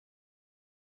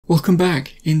Welcome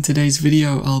back. In today's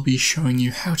video I'll be showing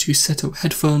you how to set up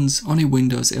headphones on a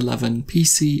Windows 11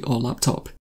 PC or laptop.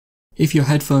 If your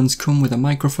headphones come with a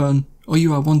microphone or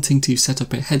you are wanting to set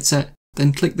up a headset,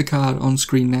 then click the card on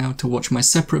screen now to watch my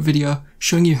separate video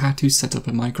showing you how to set up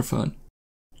a microphone.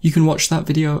 You can watch that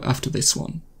video after this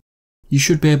one. You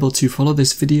should be able to follow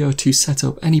this video to set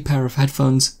up any pair of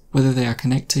headphones, whether they are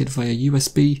connected via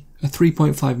USB, a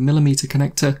 3.5mm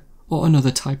connector, or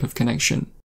another type of connection.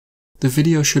 The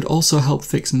video should also help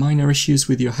fix minor issues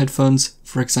with your headphones,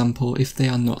 for example if they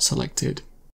are not selected.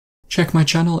 Check my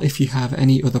channel if you have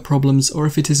any other problems or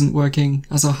if it isn't working,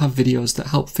 as I'll have videos that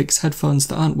help fix headphones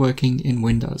that aren't working in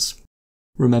Windows.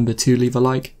 Remember to leave a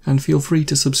like and feel free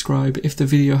to subscribe if the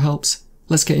video helps.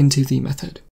 Let's get into the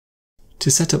method. To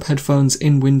set up headphones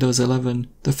in Windows 11,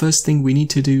 the first thing we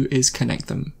need to do is connect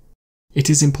them.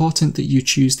 It is important that you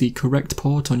choose the correct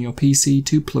port on your PC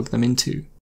to plug them into.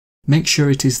 Make sure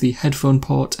it is the headphone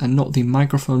port and not the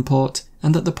microphone port,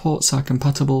 and that the ports are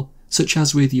compatible, such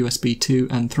as with USB 2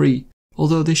 and 3,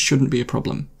 although this shouldn't be a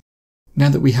problem. Now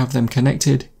that we have them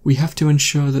connected, we have to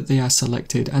ensure that they are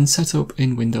selected and set up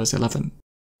in Windows 11.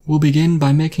 We'll begin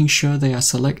by making sure they are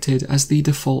selected as the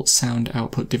default sound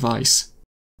output device.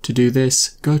 To do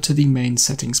this, go to the main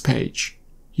settings page.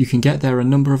 You can get there a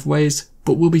number of ways,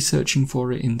 but we'll be searching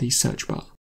for it in the search bar.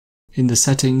 In the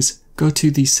settings, go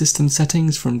to the system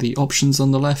settings from the options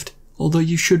on the left, although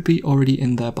you should be already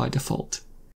in there by default.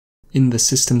 In the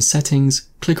system settings,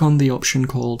 click on the option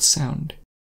called sound.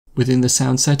 Within the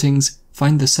sound settings,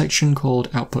 find the section called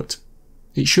output.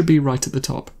 It should be right at the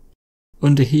top.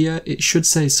 Under here, it should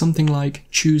say something like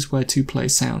choose where to play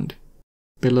sound.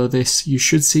 Below this, you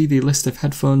should see the list of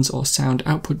headphones or sound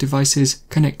output devices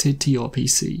connected to your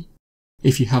PC.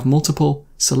 If you have multiple,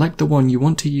 select the one you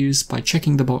want to use by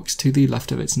checking the box to the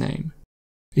left of its name.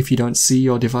 If you don't see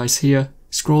your device here,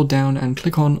 scroll down and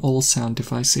click on All Sound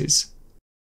Devices.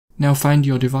 Now find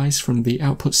your device from the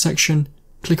Output section,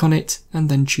 click on it, and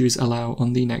then choose Allow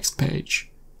on the next page.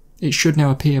 It should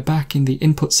now appear back in the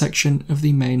Input section of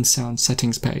the main sound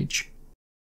settings page.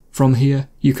 From here,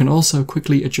 you can also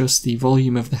quickly adjust the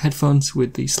volume of the headphones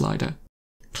with the slider.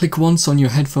 Click once on your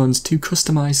headphones to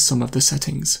customize some of the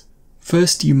settings.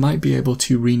 First, you might be able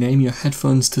to rename your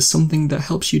headphones to something that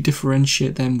helps you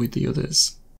differentiate them with the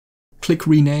others. Click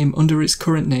Rename under its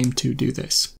current name to do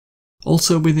this.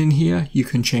 Also within here, you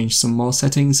can change some more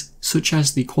settings, such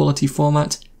as the quality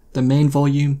format, the main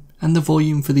volume, and the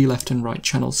volume for the left and right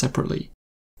channel separately.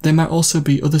 There might also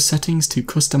be other settings to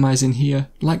customize in here,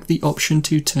 like the option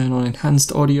to turn on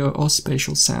enhanced audio or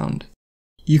spatial sound.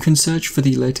 You can search for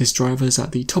the latest drivers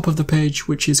at the top of the page,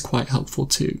 which is quite helpful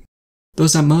too.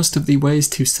 Those are most of the ways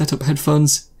to set up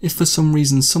headphones. If for some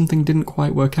reason something didn't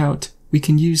quite work out, we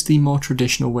can use the more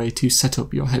traditional way to set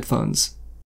up your headphones.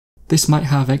 This might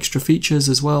have extra features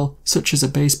as well, such as a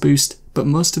bass boost, but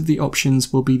most of the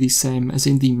options will be the same as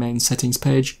in the main settings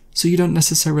page, so you don't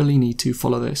necessarily need to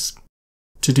follow this.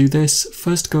 To do this,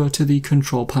 first go to the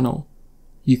control panel.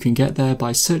 You can get there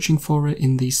by searching for it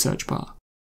in the search bar.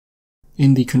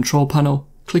 In the control panel,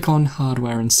 click on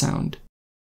Hardware and Sound.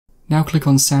 Now click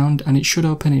on Sound and it should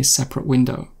open a separate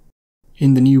window.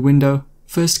 In the new window,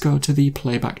 first go to the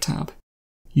Playback tab.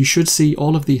 You should see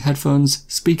all of the headphones,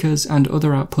 speakers and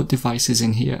other output devices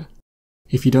in here.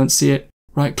 If you don't see it,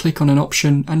 right click on an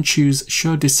option and choose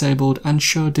Show Disabled and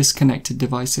Show Disconnected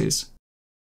Devices.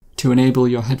 To enable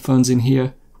your headphones in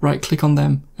here, right click on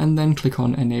them and then click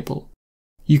on Enable.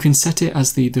 You can set it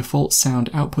as the default sound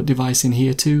output device in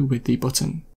here too with the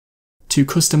button. To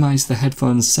customize the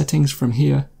headphones settings from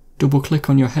here, double click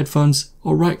on your headphones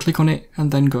or right click on it and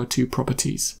then go to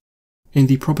Properties. In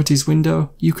the Properties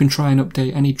window, you can try and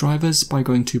update any drivers by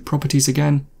going to Properties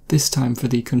again, this time for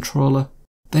the controller,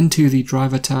 then to the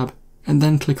Driver tab, and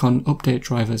then click on Update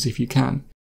Drivers if you can.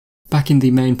 Back in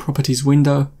the main Properties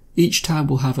window, each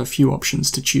tab will have a few options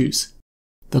to choose.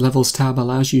 The Levels tab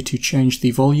allows you to change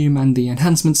the volume, and the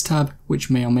Enhancements tab,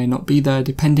 which may or may not be there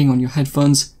depending on your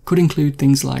headphones, could include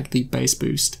things like the bass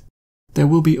boost. There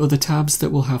will be other tabs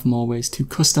that will have more ways to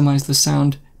customize the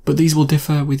sound, but these will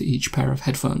differ with each pair of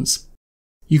headphones.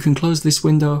 You can close this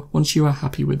window once you are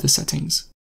happy with the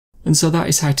settings. And so that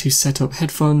is how to set up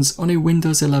headphones on a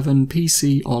Windows 11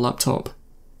 PC or laptop.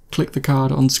 Click the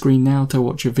card on screen now to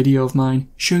watch a video of mine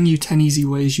showing you 10 easy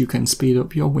ways you can speed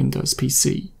up your Windows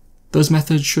PC. Those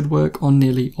methods should work on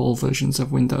nearly all versions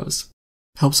of Windows.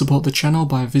 Help support the channel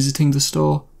by visiting the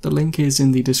store. The link is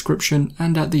in the description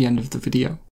and at the end of the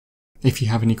video. If you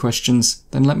have any questions,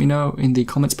 then let me know in the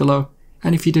comments below,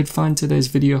 and if you did find today's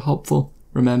video helpful,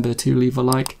 remember to leave a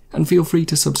like and feel free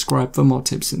to subscribe for more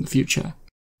tips in the future.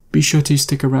 Be sure to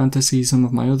stick around to see some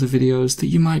of my other videos that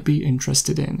you might be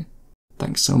interested in.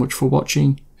 Thanks so much for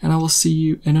watching, and I will see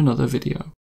you in another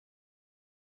video.